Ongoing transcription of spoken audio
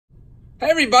Hi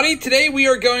everybody, today we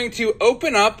are going to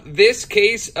open up this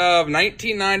case of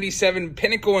 1997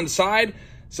 Pinnacle inside.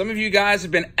 Some of you guys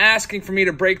have been asking for me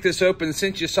to break this open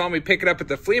since you saw me pick it up at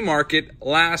the flea market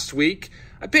last week.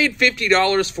 I paid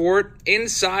 $50 for it.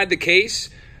 Inside the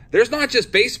case, there's not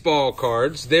just baseball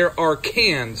cards, there are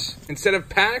cans. Instead of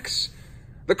packs,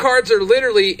 the cards are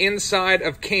literally inside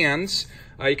of cans.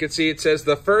 You can see it says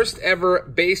the first ever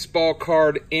baseball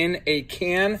card in a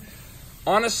can.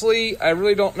 Honestly, I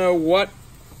really don't know what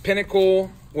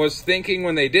Pinnacle was thinking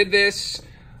when they did this.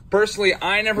 Personally,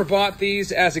 I never bought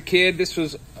these as a kid. This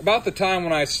was about the time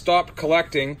when I stopped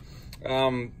collecting.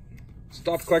 About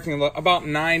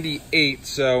 98.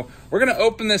 So we're going to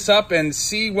open this up and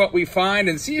see what we find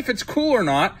and see if it's cool or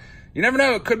not. You never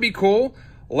know, it could be cool.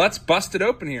 Let's bust it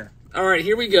open here. All right,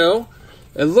 here we go.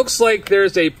 It looks like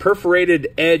there's a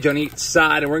perforated edge on each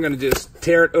side, and we're going to just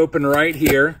tear it open right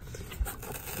here.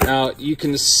 Now, you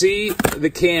can see the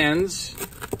cans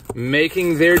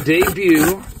making their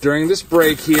debut during this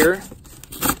break here.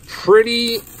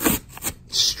 Pretty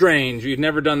strange. We've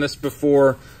never done this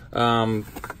before. Now,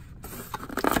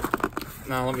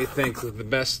 let me think of the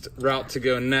best route to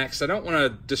go next. I don't want to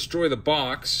destroy the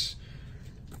box,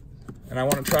 and I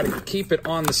want to try to keep it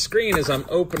on the screen as I'm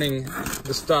opening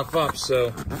the stuff up.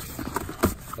 So,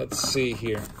 let's see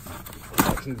here.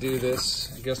 I can do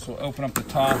this. I guess we'll open up the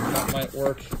top. That might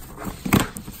work.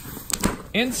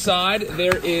 Inside,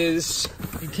 there is,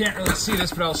 you can't really see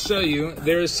this, but I'll show you.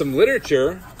 There is some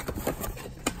literature.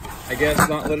 I guess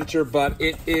not literature, but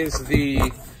it is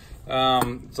the,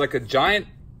 it's like a giant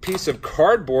piece of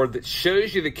cardboard that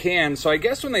shows you the can. So I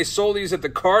guess when they sold these at the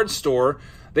card store,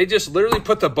 they just literally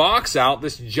put the box out,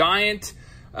 this giant,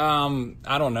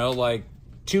 I don't know, like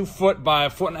 2 foot by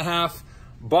 1.5 foot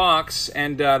box,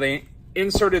 and they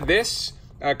inserted this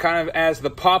kind of as the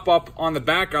pop-up on the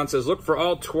background. Says, look for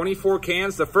all 24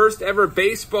 cans, the first ever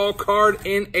baseball card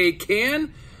in a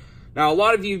can. Now, a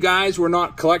lot of you guys were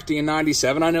not collecting in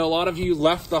 97. I know a lot of you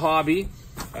left the hobby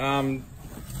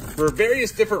for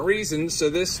various different reasons, so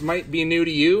this might be new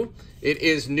to you. It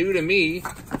is new to me,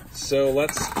 so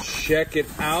let's check it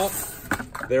out.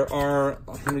 There are,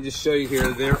 let me just show you here,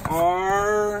 there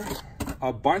are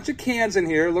a bunch of cans in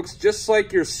here. Looks just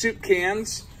like your soup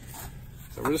cans.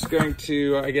 So we're just going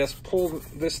to, I guess, pull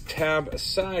this tab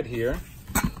aside here.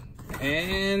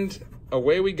 And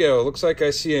away we go. Looks like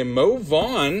I see a Mo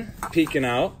Vaughn peeking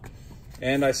out.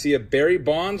 And I see a Barry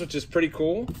Bonds, which is pretty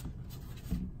cool.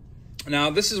 Now,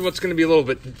 this is what's going to be a little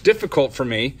bit difficult for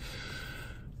me.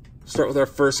 Start with our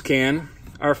first can.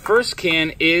 Our first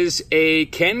can is a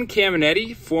Ken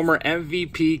Caminetti, former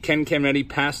MVP. Ken Caminetti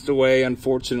passed away,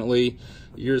 unfortunately,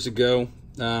 years ago.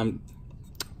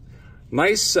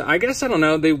 Nice, I guess, I don't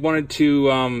know, they wanted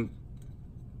to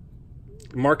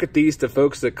market these to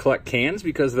folks that collect cans,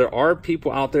 because there are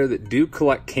people out there that do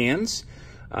collect cans.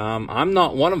 I'm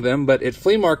not one of them, but at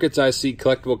flea markets I see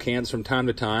collectible cans from time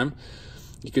to time.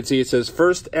 You can see it says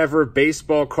first ever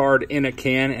baseball card in a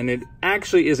can, and it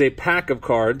actually is a pack of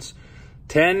cards,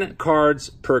 10 cards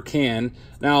per can.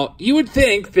 Now, you would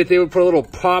think that they would put a little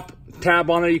pop tab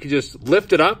on there, you could just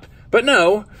lift it up, but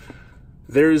no.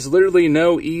 There's literally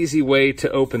no easy way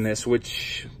to open this,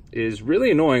 which is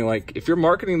really annoying. Like, if you're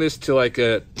marketing this to like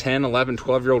a 10, 11,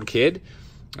 12-year-old kid,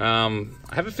 I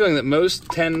have a feeling that most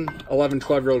 10, 11,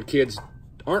 12-year-old kids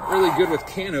aren't really good with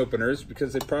can openers,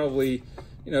 because they probably,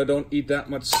 you know, don't eat that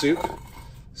much soup.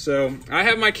 So I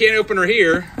have my can opener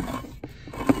here,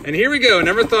 and here we go. I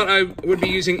never thought I would be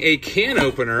using a can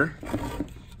opener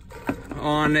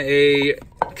on a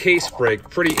case break.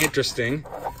 Pretty interesting.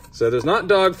 So there's not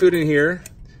dog food in here.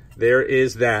 There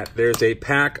is that. There's a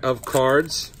pack of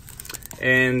cards.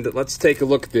 And let's take a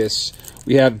look at this.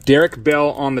 We have Derek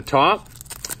Bell on the top.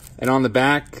 And on the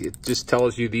back, it just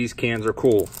tells you these cans are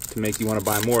cool to make you want to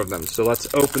buy more of them. So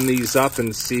let's open these up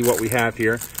and see what we have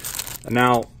here.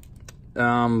 Now,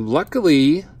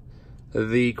 luckily,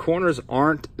 the corners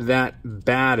aren't that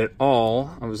bad at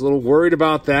all. I was a little worried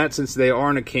about that since they are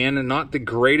in a can and not the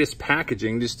greatest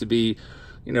packaging, just to be,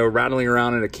 you know, rattling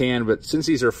around in a can. But since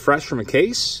these are fresh from a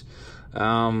case,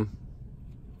 they're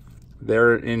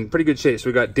in pretty good shape. So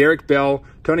we got Derek Bell,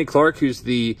 Tony Clark, who's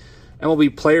the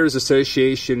MLB Players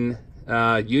Association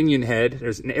union head.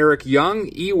 There's an Eric Young,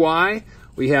 EY.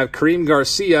 We have Kareem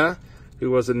Garcia, who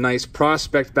was a nice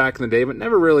prospect back in the day, but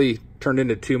never really turned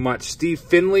into too much. Steve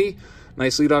Finley,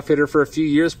 nice leadoff hitter for a few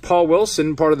years. Paul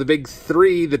Wilson, part of the big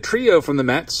three, the trio from the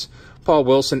Mets. Paul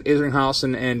Wilson,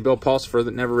 Isringhausen, and Bill Pulsifer,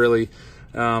 that never really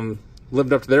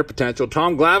lived up to their potential.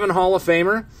 Tom Glavine, Hall of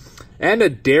Famer, and a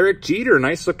Derek Jeter,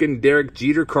 nice looking Derek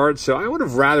Jeter card. So I would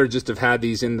have rather just have had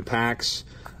these in the packs.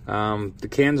 The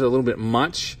cans are a little bit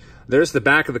much. There's the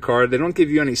back of the card. They don't give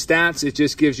you any stats. It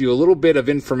just gives you a little bit of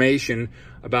information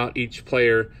about each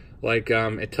player. Like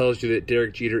it tells you that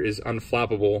Derek Jeter is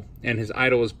unflappable, and his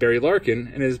idol is Barry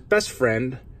Larkin, and his best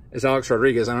friend is Alex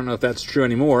Rodriguez. I don't know if that's true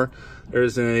anymore.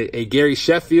 There's a Gary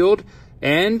Sheffield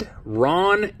and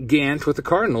Ron Gant with the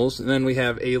Cardinals. And then we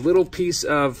have a little piece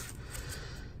of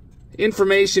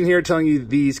information here telling you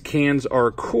these cans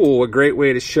are cool. A great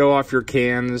way to show off your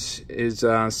cans is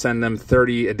send them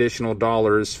 $30 additional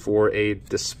for a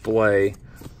display.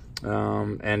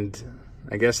 And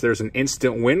I guess there's an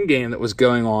instant win game that was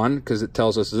going on because it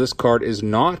tells us this card is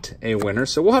not a winner.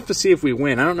 So we'll have to see if we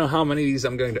win. I don't know how many of these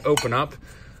I'm going to open up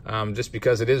just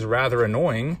because it is rather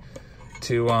annoying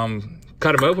to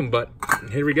cut them open. But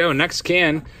here we go. Next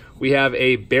can, we have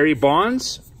a Barry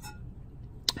Bonds.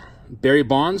 Barry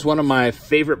Bonds, one of my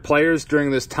favorite players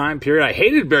during this time period. I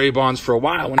hated Barry Bonds for a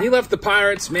while. When he left the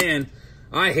Pirates, man,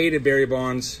 I hated Barry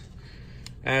Bonds,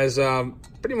 as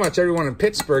pretty much everyone in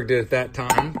Pittsburgh did at that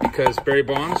time, because Barry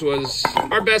Bonds was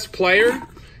our best player,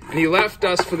 and he left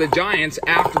us for the Giants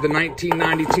after the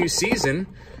 1992 season.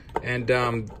 And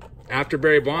after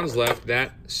Barry Bonds left,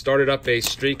 that started up a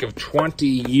streak of 20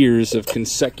 years of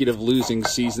consecutive losing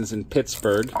seasons in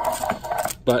Pittsburgh.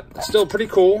 But still pretty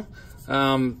cool.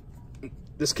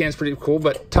 This can's pretty cool,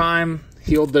 but time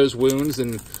healed those wounds,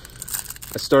 and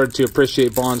I started to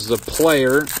appreciate Bonds as a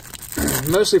player,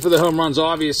 mostly for the home runs.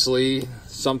 Obviously,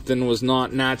 something was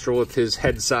not natural with his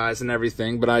head size and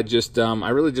everything, but I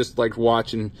really just liked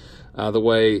watching the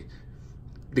way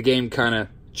the game kind of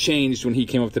changed when he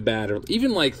came up to bat. Or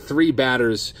even like 3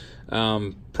 batters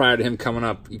prior to him coming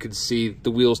up, you could see the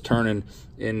wheels turning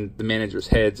in the manager's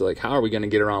heads, like, how are we going to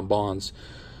get around Bonds?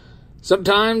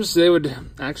 Sometimes they would,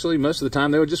 actually most of the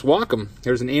time, they would just walk him.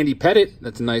 Here's an Andy Pettitte.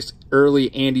 That's a nice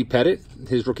early Andy Pettitte.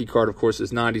 His rookie card, of course,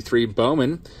 is 93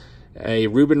 Bowman. A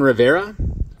Ruben Rivera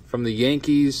from the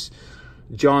Yankees.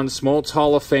 John Smoltz,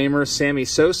 Hall of Famer. Sammy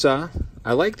Sosa.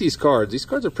 I like these cards. These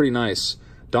cards are pretty nice.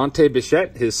 Dante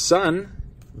Bichette, his son,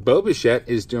 Bo Bichette,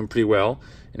 is doing pretty well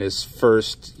in his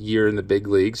first year in the big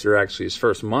leagues, or actually his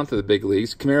first month of the big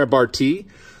leagues. Kamara Barti,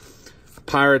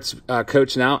 Pirates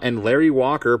coach now, and Larry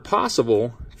Walker,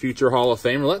 possible future Hall of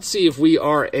Famer. Let's see if we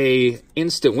are a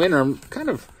instant winner. I'm kind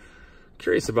of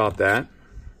curious about that.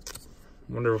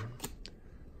 Wonder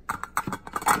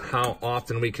how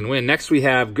often we can win. Next we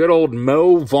have good old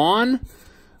Mo Vaughn.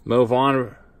 Mo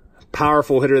Vaughn,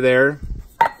 powerful hitter there.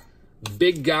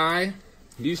 Big guy.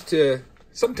 Used to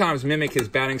sometimes mimic his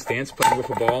batting stance playing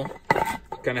wiffle ball.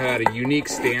 Kind of had a unique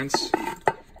stance.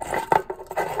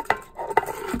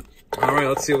 All right,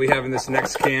 let's see what we have in this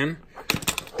next can.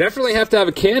 Definitely have to have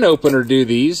a can opener to do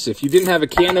these. If you didn't have a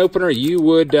can opener, you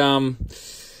would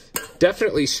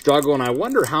definitely struggle. And I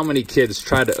wonder how many kids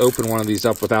try to open one of these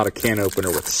up without a can opener,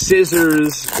 with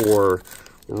scissors or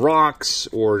rocks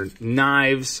or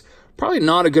knives. Probably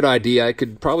not a good idea. I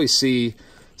could probably see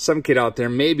some kid out there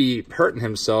maybe hurting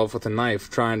himself with a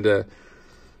knife trying to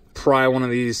pry one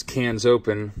of these cans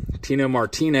open. Tino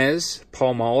Martinez,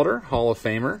 Paul Molitor, Hall of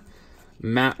Famer.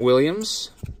 Matt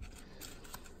Williams,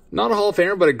 not a Hall of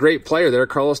Famer, but a great player there.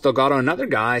 Carlos Delgado, another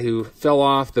guy who fell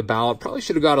off the ballot. Probably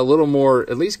should have got a little more,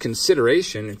 at least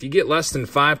consideration. If you get less than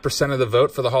 5% of the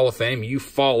vote for the Hall of Fame, you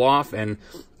fall off and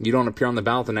you don't appear on the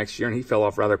ballot the next year, and he fell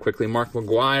off rather quickly. Mark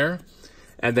McGwire.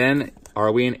 And then,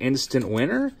 are we an instant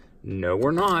winner? No, we're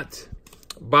not.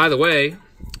 By the way,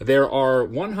 there are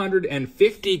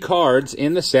 150 cards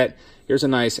in the set. Here's a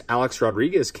nice Alex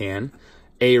Rodriguez can.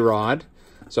 A-Rod.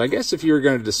 So I guess if you were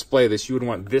going to display this, you would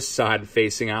want this side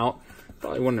facing out.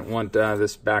 Probably wouldn't want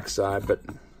this back side, but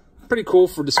pretty cool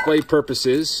for display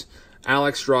purposes.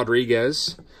 Alex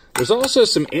Rodriguez. There's also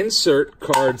some insert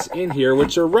cards in here,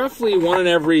 which are roughly one in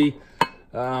every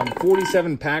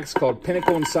 47 packs, called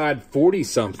Pinnacle Inside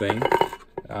 40-something.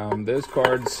 Those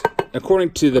cards,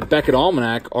 according to the Beckett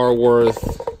Almanac, are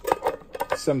worth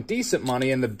some decent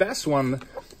money, and the best one,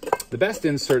 the best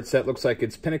insert set, looks like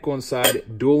it's Pinnacle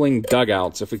Inside Dueling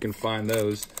Dugouts, if we can find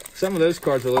those. Some of those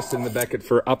cards are listed in the Beckett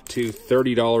for up to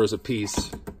 $30 a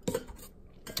piece.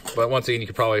 But once again, you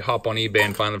could probably hop on eBay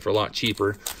and find them for a lot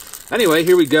cheaper. Anyway,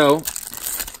 here we go.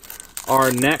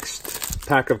 Our next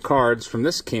pack of cards from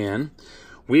this can.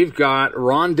 We've got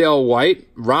Rondell White,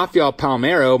 Rafael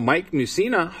Palmeiro, Mike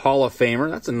Mussina, Hall of Famer.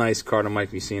 That's a nice card of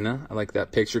Mike Mussina. I like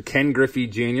that picture. Ken Griffey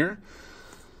Jr.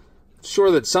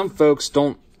 Sure that some folks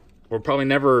don't, or probably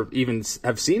never even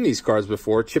have seen these cards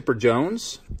before. Chipper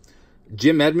Jones,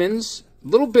 Jim Edmonds. A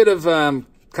little bit of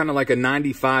kind of like a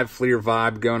 95 Fleer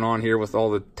vibe going on here with all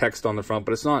the text on the front,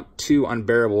 but it's not too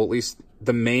unbearable. At least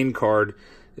the main card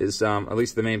is, at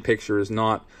least the main picture is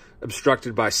not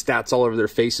obstructed by stats all over their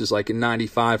faces, like in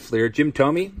 95 Fleer. Jim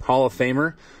Thome, Hall of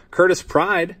Famer. Curtis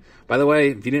Pride, by the way,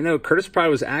 if you didn't know, Curtis Pride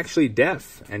was actually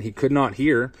deaf, and he could not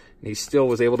hear, and he still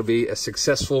was able to be a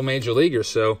successful major leaguer.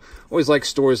 So always like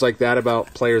stories like that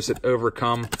about players that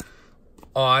overcome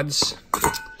odds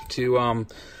to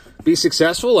be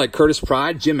successful, like Curtis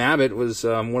Pride. Jim Abbott was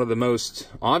one of the most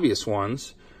obvious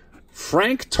ones.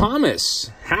 Frank Thomas,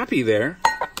 happy there.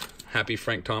 Happy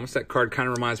Frank Thomas. That card kind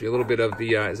of reminds me a little bit of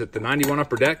the, is it the 91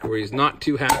 Upper Deck, where he's not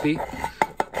too happy.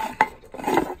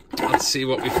 Let's see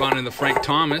what we find in the Frank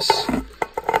Thomas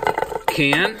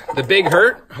can. The Big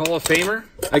Hurt, Hall of Famer.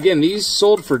 Again, these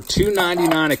sold for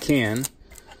 $2.99 a can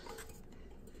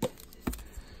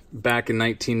back in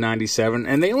 1997,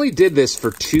 and they only did this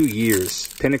for 2 years.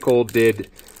 Pinnacle did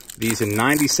these in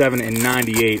 97 and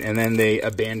 98, and then they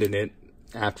abandoned it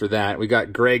after that. We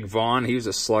got Greg Vaughn. He was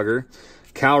a slugger.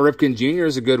 Cal Ripken Jr.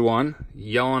 is a good one,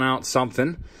 yelling out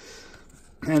something.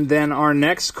 And then our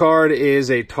next card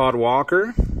is a Todd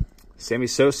Walker. Sammy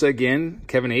Sosa again.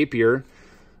 Kevin Apier.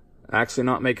 Actually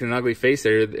not making an ugly face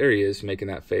there. There he is, making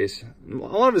that face. A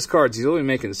lot of his cards, he's only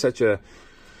making such a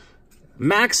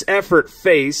max effort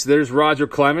face. There's Roger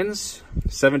Clemens,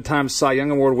 7-time Cy Young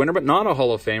Award winner, but not a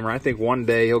Hall of Famer. I think one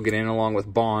day he'll get in along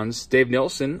with Bonds. Dave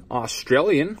Nilsson,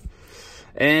 Australian.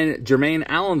 And Jermaine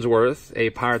Allensworth, a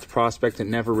Pirates prospect that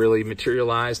never really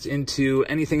materialized into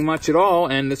anything much at all,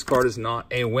 and this card is not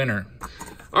a winner.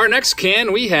 Our next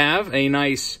can, we have a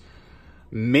nice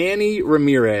Manny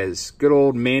Ramirez. Good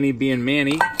old Manny being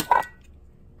Manny.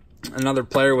 Another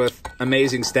player with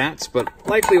amazing stats, but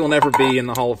likely will never be in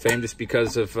the Hall of Fame just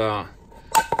because of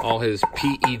all his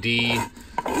PED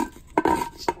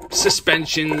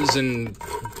suspensions and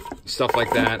stuff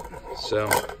like that. So,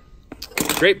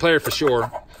 great player for sure.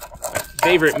 My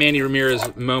favorite Manny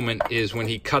Ramirez moment is when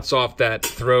he cuts off that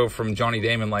throw from Johnny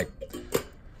Damon, like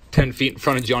 10 feet in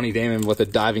front of Johnny Damon with a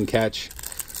diving catch.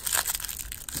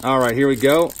 All right, here we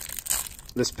go.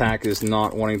 This pack is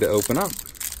not wanting to open up.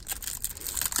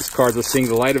 These cards are seeing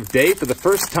the light of day for the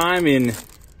first time in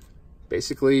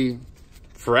basically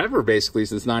forever,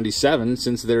 since 97.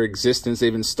 Since their existence,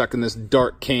 they've been stuck in this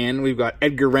dark can. We've got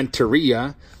Edgar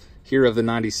Renteria, hero of the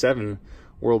 97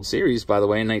 World Series, by the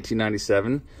way, in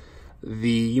 1997.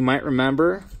 You might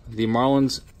remember, the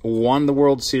Marlins won the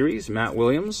World Series. Matt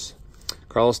Williams,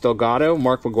 Carlos Delgado,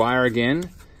 Mark McGwire again,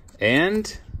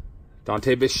 and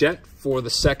Dante Bichette for the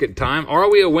second time.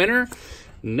 Are we a winner?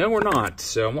 No, we're not.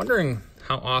 So I'm wondering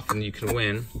how often you can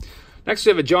win. Next, we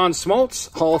have a John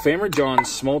Smoltz, Hall of Famer, John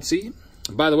Smoltzy.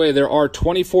 By the way, there are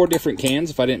 24 different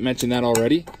cans, if I didn't mention that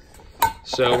already.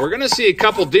 So we're going to see a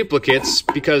couple duplicates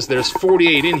because there's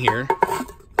 48 in here.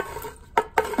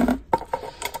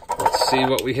 Let's see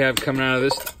what we have coming out of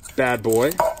this bad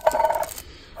boy.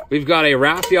 We've got a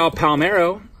Rafael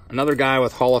Palmeiro, another guy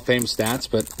with Hall of Fame stats,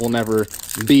 but will never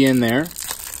be in there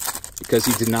because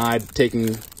he denied taking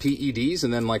PEDs,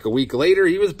 and then like a week later,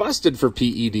 he was busted for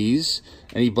PEDs,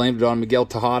 and he blamed it on Miguel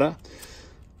Tejada,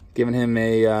 giving him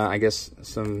a, I guess,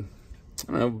 some,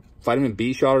 I don't know, vitamin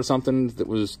B shot or something that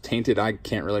was tainted. I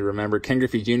can't really remember. Ken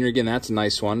Griffey Jr., again, that's a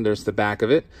nice one. There's the back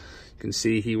of it. You can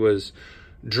see he was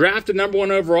drafted #1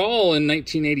 overall in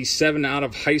 1987 out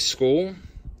of high school.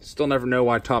 Still never know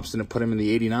why Topps didn't put him in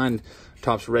the 89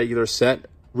 Topps regular set.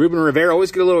 Ruben Rivera,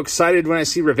 always get a little excited when I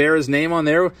see Rivera's name on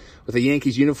there with a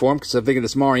Yankees uniform because I'm thinking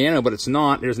it's Mariano, but it's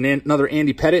not. There's another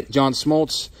Andy Pettitte, John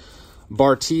Smoltz,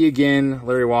 Barty again,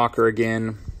 Larry Walker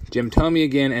again, Jim Thome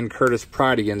again, and Curtis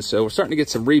Pride again. So we're starting to get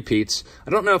some repeats. I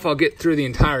don't know if I'll get through the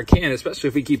entire can, especially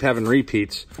if we keep having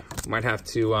repeats. We might have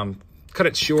to cut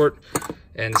it short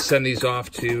and send these off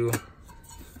to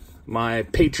my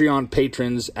Patreon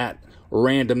patrons at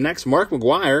random. Next, Mark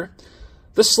McGwire.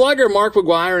 The slugger Mark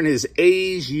McGwire in his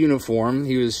A's uniform.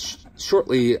 He was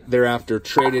shortly thereafter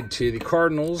traded to the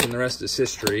Cardinals, and the rest is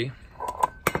history.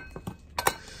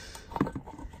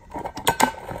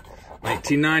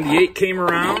 1998 came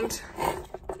around.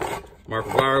 Mark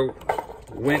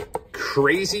McGwire went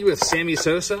crazy with Sammy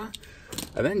Sosa.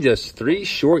 And then just 3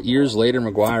 short years later,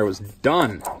 McGwire was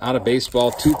done out of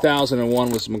baseball.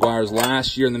 2001 was McGwire's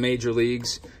last year in the major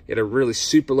leagues. He had a really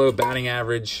super low batting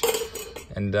average.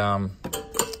 And,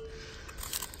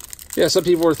 yeah, some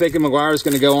people were thinking McGwire was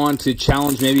going to go on to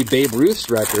challenge maybe Babe Ruth's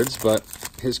records, but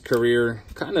his career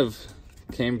kind of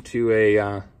came to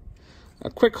a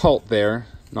quick halt there,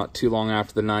 not too long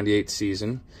after the 98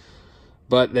 season.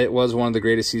 But it was one of the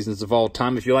greatest seasons of all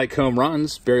time. If you like home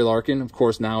runs, Barry Larkin, of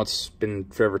course, now it's been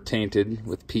forever tainted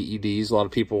with PEDs. A lot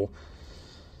of people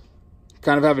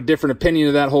kind of have a different opinion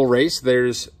of that whole race.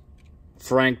 There's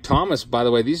Frank Thomas, by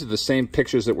the way. These are the same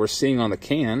pictures that we're seeing on the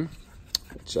can.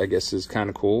 which I guess is kind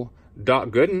of cool.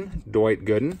 Dwight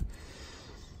Gooden.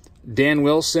 Dan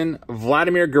Wilson.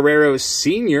 Vladimir Guerrero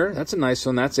Sr. That's a nice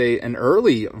one. That's an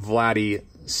early Vladdy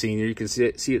Sr. You can see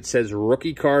it says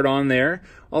rookie card on there.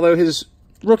 Although his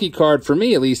rookie card, for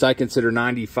me at least, I consider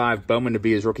 95 Bowman to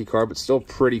be his rookie card, but still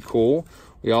pretty cool.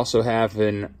 We also have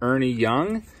an Ernie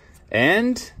Young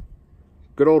and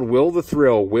good old Will the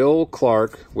Thrill, Will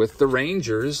Clark with the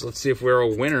Rangers. Let's see if we're a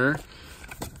winner.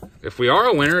 If we are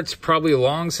a winner, it's probably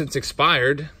long since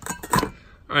expired.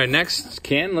 All right, next,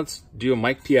 Ken, let's do a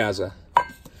Mike Piazza.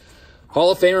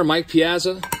 Hall of Famer Mike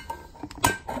Piazza.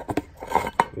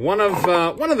 One of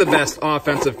the best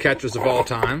offensive catchers of all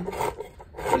time.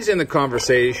 He's in the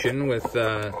conversation with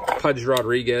Pudge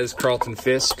Rodriguez, Carlton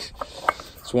Fisk.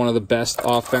 It's one of the best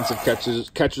offensive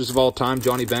catchers of all time,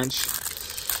 Johnny Bench.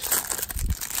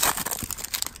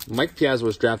 Mike Piazza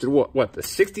was drafted, what the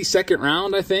 62nd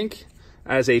round, I think,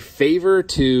 as a favor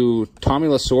to Tommy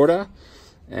Lasorda.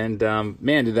 And,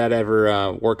 man, did that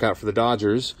ever work out for the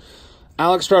Dodgers.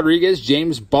 Alex Rodriguez,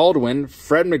 James Baldwin,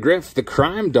 Fred McGriff, the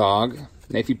Crime Dog,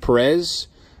 Nafi Perez,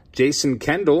 Jason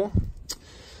Kendall,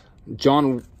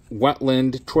 John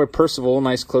Wetland, Troy Percival,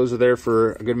 nice closer there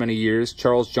for a good many years.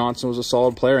 Charles Johnson was a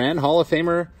solid player. And Hall of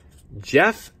Famer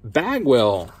Jeff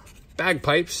Bagwell.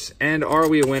 Bagpipes. And are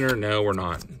we a winner? No, we're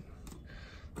not.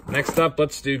 Next up,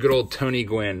 let's do good old Tony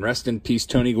Gwynn. Rest in peace,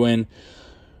 Tony Gwynn.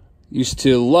 Used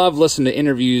to love listening to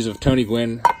interviews of Tony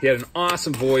Gwynn. He had an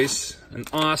awesome voice, an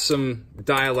awesome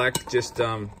dialect. Just,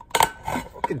 I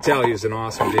could tell he was an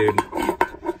awesome dude.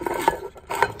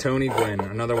 Tony Gwynn,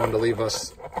 another one to leave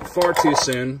us far too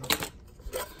soon.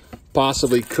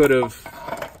 Possibly could have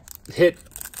hit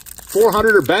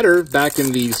 400 or better back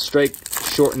in the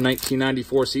strike-shortened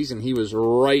 1994 season. He was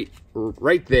right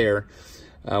there.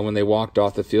 When they walked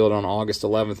off the field on August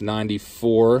 11th,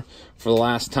 94 for the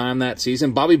last time that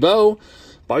season. Bobby Bonilla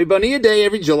Day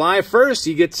every July 1st.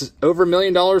 He gets over $1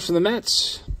 million from the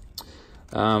Mets.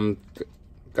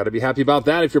 Got to be happy about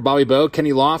that if you're Bobby Bo.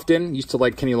 Kenny Lofton. Used to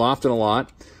like Kenny Lofton a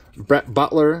lot. Brett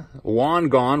Butler. Juan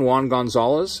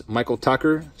Gonzalez. Michael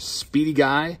Tucker. Speedy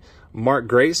Guy. Mark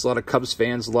Grace. A lot of Cubs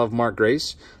fans love Mark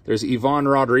Grace. There's Ivan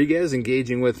Rodriguez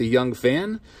engaging with a young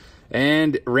fan.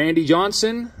 And Randy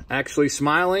Johnson, actually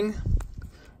smiling.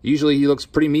 Usually he looks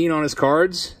pretty mean on his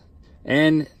cards.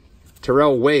 And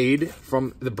Terrell Wade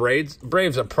from the Braves.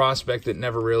 Braves, a prospect that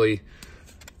never really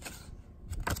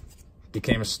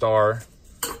became a star.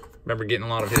 Remember getting a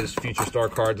lot of his future star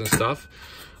cards and stuff.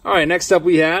 All right, next up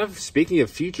we have, speaking of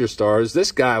future stars,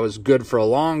 this guy was good for a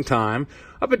long time.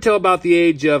 Up until about the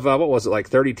age of, what was it, like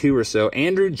 32 or so,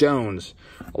 Andrew Jones.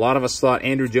 A lot of us thought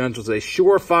Andrew Jones was a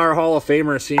surefire Hall of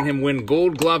Famer, seeing him win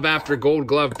Gold Glove after Gold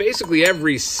Glove basically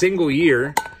every single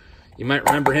year. You might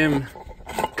remember him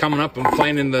coming up and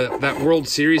playing in that World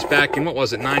Series back in, what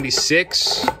was it,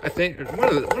 96, I think?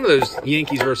 One of those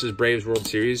Yankees versus Braves World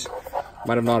Series.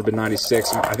 Might have not been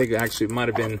 96. I think it actually might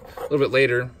have been a little bit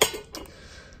later.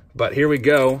 But here we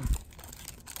go.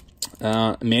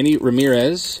 Manny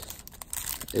Ramirez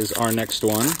is our next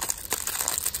one.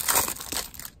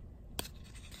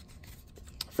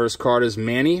 First card is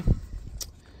Manny.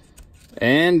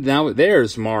 And now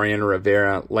there's Mariano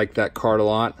Rivera. Like that card a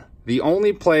lot. The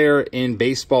only player in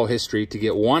baseball history to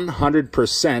get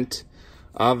 100%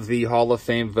 of the Hall of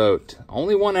Fame vote.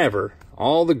 Only one ever.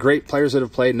 All the great players that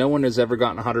have played, no one has ever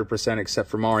gotten 100% except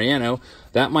for Mariano.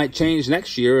 That might change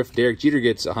next year if Derek Jeter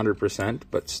gets 100%,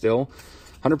 but still,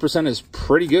 100% is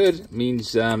pretty good. It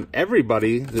means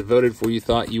everybody that voted for you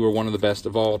thought you were one of the best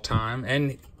of all time.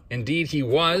 And indeed he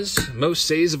was. Most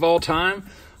saves of all time.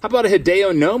 How about a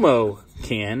Hideo Nomo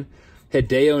can?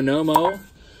 Hideo Nomo.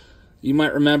 You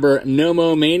might remember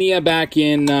Nomo Mania back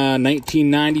in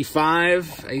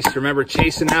 1995. I used to remember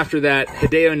chasing after that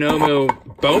Hideo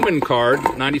Nomo Bowman card,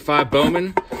 95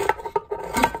 Bowman.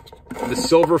 The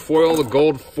silver foil, the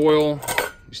gold foil.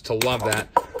 Used to love that.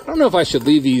 I don't know if I should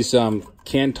leave these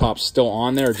can tops still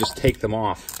on there or just take them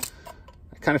off.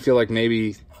 I kind of feel like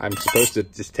maybe I'm supposed to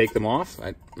just take them off.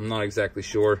 I'm not exactly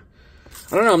sure.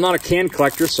 I don't know. I'm not a can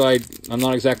collector, so I'm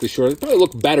not exactly sure. They probably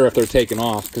look better if they're taken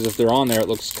off, because if they're on there, it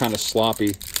looks kind of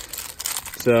sloppy.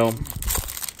 So,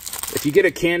 if you get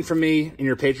a can from me in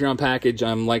your Patreon package,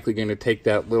 I'm likely going to take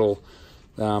that little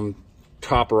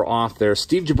topper off there.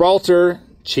 Steve Gibraltar,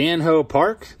 Chan Ho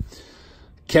Park,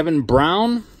 Kevin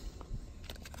Brown,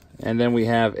 and then we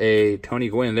have a Tony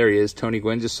Gwynn. There he is, Tony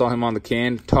Gwynn. Just saw him on the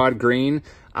can. Todd Green,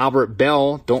 Albert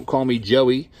Bell, Don't Call Me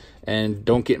Joey. And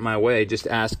don't get in my way, just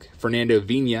ask Fernando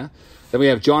Vina. Then we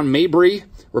have John Mabry,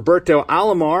 Roberto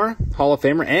Alomar, Hall of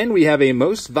Famer. And we have a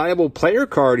most valuable player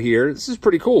card here. This is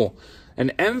pretty cool.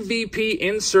 an MVP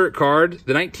insert card,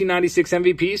 the 1996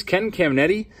 MVPs, Ken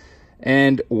Caminiti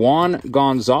and Juan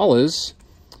Gonzalez.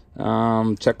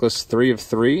 Checklist 3 of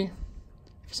 3.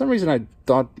 For some reason, I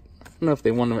don't know if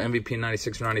they won the MVP in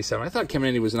 96 or 97. I thought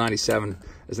Caminiti was 97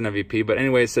 as an MVP. But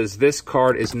anyway, it says this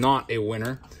card is not a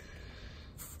winner.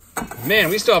 Man,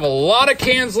 we still have a lot of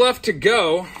cans left to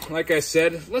go. Like I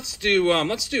said, let's do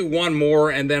one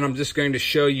more, and then I'm just going to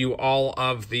show you all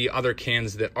of the other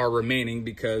cans that are remaining,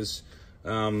 because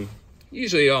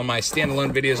usually on my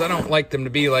standalone videos, I don't like them to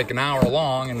be like an hour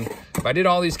long, and if I did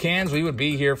all these cans, we would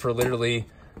be here for literally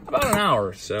about an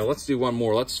hour. So let's do one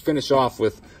more. Let's finish off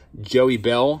with Joey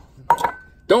Bell.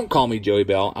 Don't call me Joey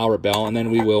Bell, Albert Bell, and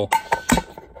then we will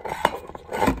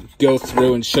go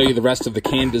through and show you the rest of the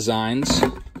can designs.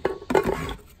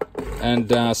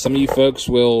 And some of you folks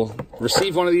will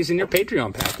receive one of these in your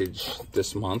Patreon package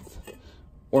this month,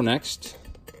 or next,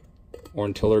 or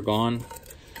until they're gone.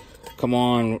 Come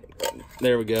on,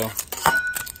 there we go.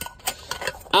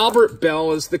 Albert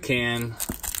Bell is the can,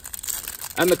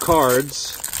 and the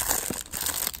cards.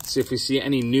 Let's see if we see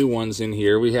any new ones in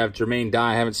here. We have Jermaine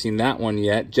Dye, I haven't seen that one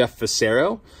yet. Jeff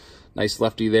Facero, nice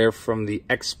lefty there from the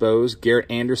Expos. Garrett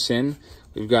Anderson.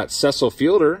 We've got Cecil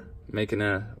Fielder, making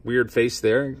a weird face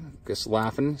there, just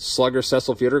laughing. Slugger,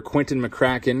 Cecil Fielder, Quentin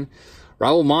McCracken,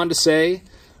 Raul Mondesi,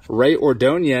 Ray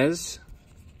Ordonez,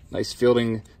 nice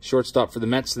fielding shortstop for the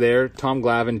Mets there. Tom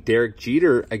Glavine, Derek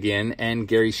Jeter again, and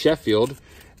Gary Sheffield.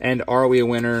 And are we a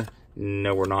winner?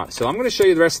 No, we're not. So I'm going to show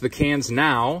you the rest of the cans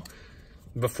now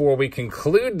before we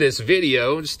conclude this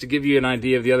video, just to give you an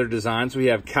idea of the other designs. We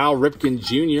have Cal Ripken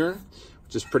Jr.,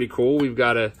 which is pretty cool. We've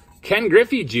got a Ken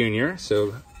Griffey Jr.,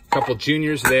 so couple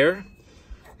juniors there.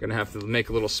 Gonna have to make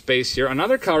a little space here.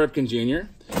 Another Cal Ripken Jr.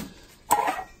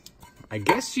 I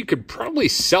guess you could probably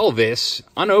sell this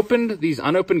unopened, these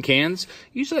unopened cans.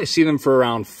 Usually I see them for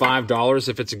around $5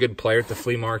 if it's a good player at the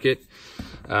flea market.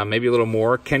 Maybe a little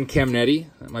more. Ken Caminiti,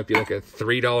 that might be like a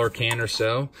 $3 can or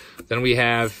so. Then we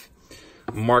have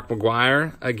Mark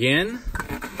McGwire again.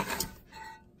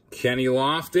 Kenny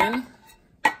Lofton.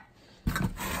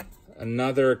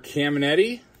 Another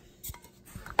Caminiti.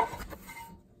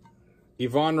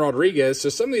 Ivan Rodriguez. So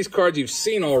some of these cards you've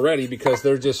seen already because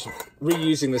they're just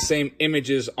reusing the same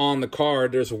images on the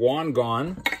card. There's Juan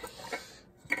Gone.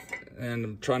 And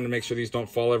I'm trying to make sure these don't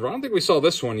fall over. I don't think we saw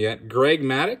this one yet. Greg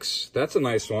Maddux. That's a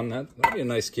nice one. That'd be a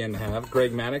nice can to have.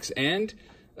 Greg Maddux and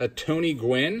a Tony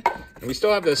Gwynn. And we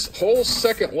still have this whole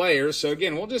second layer. So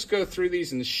again, we'll just go through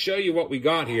these and show you what we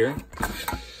got here.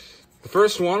 The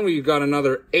first one, we've got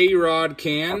another A-Rod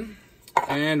can.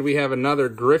 And we have another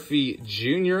Griffey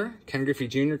Jr., Ken Griffey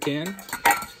Jr. can.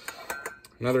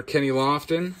 Another Kenny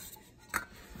Lofton.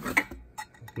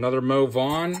 Another Mo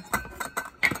Vaughn.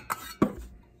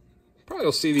 Probably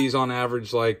you'll see these on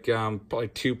average, like probably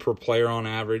 2 per player on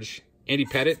average. Andy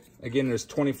Pettit. Again, there's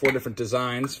 24 different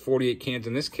designs, 48 cans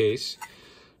in this case.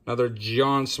 Another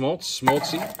John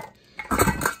Smoltzy.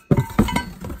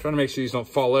 Trying to make sure these don't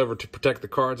fall over to protect the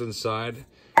cards inside.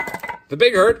 The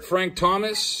Big Hurt, Frank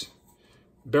Thomas.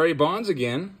 Barry Bonds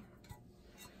again.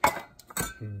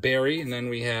 Barry, and then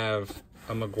we have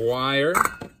a McGwire.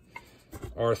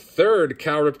 Our third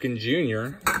Cal Ripken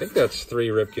Jr. I think that's 3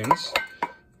 Ripkens.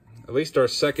 At least our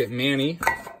second Manny.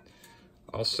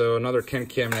 Also another Ken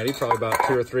Caminiti, probably about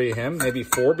 2 or 3 of him. Maybe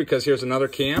 4, because here's another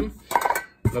Cam.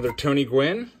 Another Tony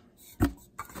Gwynn.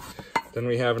 Then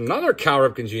we have another Cal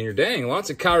Ripken Jr. Dang, lots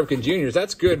of Cal Ripken Jr.'s.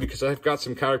 That's good, because I've got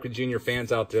some Cal Ripken Jr.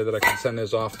 fans out there that I can send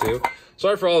those off to.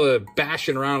 Sorry for all the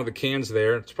bashing around of the cans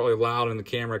there. It's probably loud in the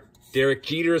camera. Derek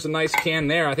Jeter is a nice can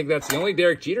there. I think that's the only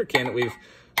Derek Jeter can that we've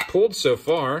pulled so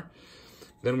far.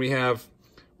 Then we have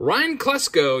Ryan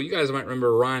Klesko. You guys might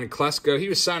remember Ryan Klesko. He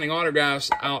was signing autographs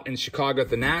out in Chicago at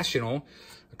the National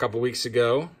a couple weeks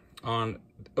ago on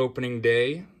opening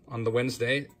day on the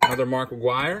Wednesday. Another Mark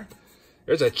McGwire.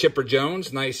 There's a Chipper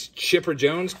Jones. Nice Chipper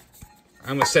Jones. I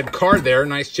almost said card there.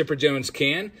 Nice Chipper Jones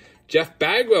can. Jeff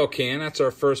Bagwell can. That's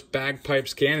our first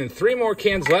Bagpipes can. And 3 more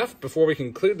cans left before we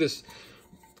conclude this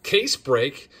case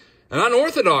break. An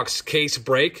unorthodox case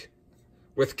break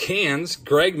with cans.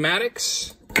 Greg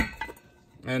Maddux.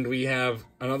 And we have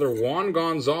another Juan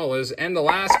Gonzalez. And the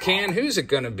last can, who's it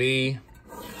going to be?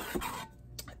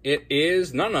 It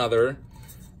is none other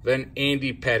than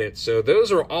Andy Pettit. So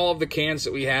those are all of the cans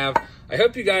that we have. I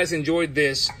hope you guys enjoyed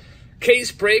this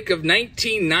case break of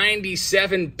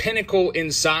 1997 Pinnacle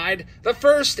Inside. The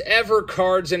first ever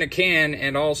cards in a can,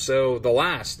 and also the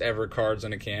last ever cards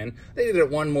in a can. They did it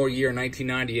one more year in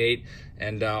 1998,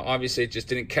 and obviously it just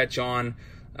didn't catch on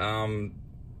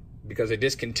because they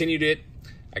discontinued it.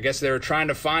 I guess they were trying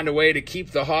to find a way to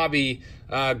keep the hobby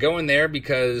going there,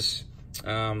 because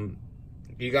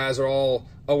You guys are all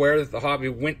aware that the hobby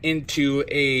went into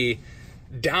a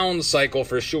down cycle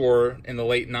for sure in the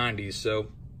late 90s. So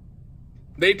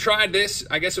they tried this.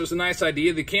 I guess it was a nice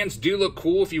idea. The cans do look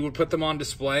cool if you would put them on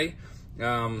display.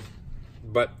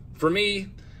 But for me,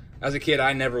 as a kid,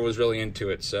 I never was really into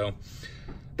it. So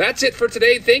that's it for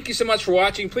today. Thank you so much for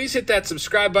watching. Please hit that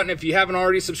subscribe button if you haven't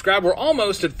already subscribed. We're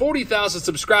almost at 40,000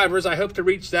 subscribers. I hope to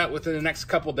reach that within the next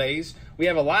couple days. We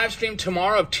have a live stream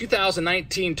tomorrow of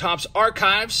 2019 Topps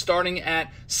Archives starting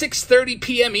at 6:30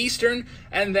 p.m. Eastern.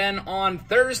 And then on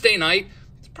Thursday night,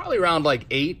 it's probably around like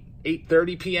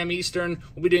 8:30 p.m. Eastern,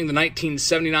 we'll be doing the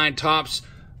 1979 Topps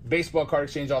Baseball Card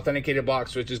Exchange Authenticated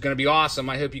Box, which is going to be awesome.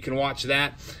 I hope you can watch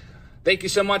that. Thank you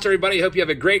so much, everybody. I hope you have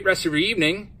a great rest of your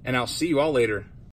evening, and I'll see you all later.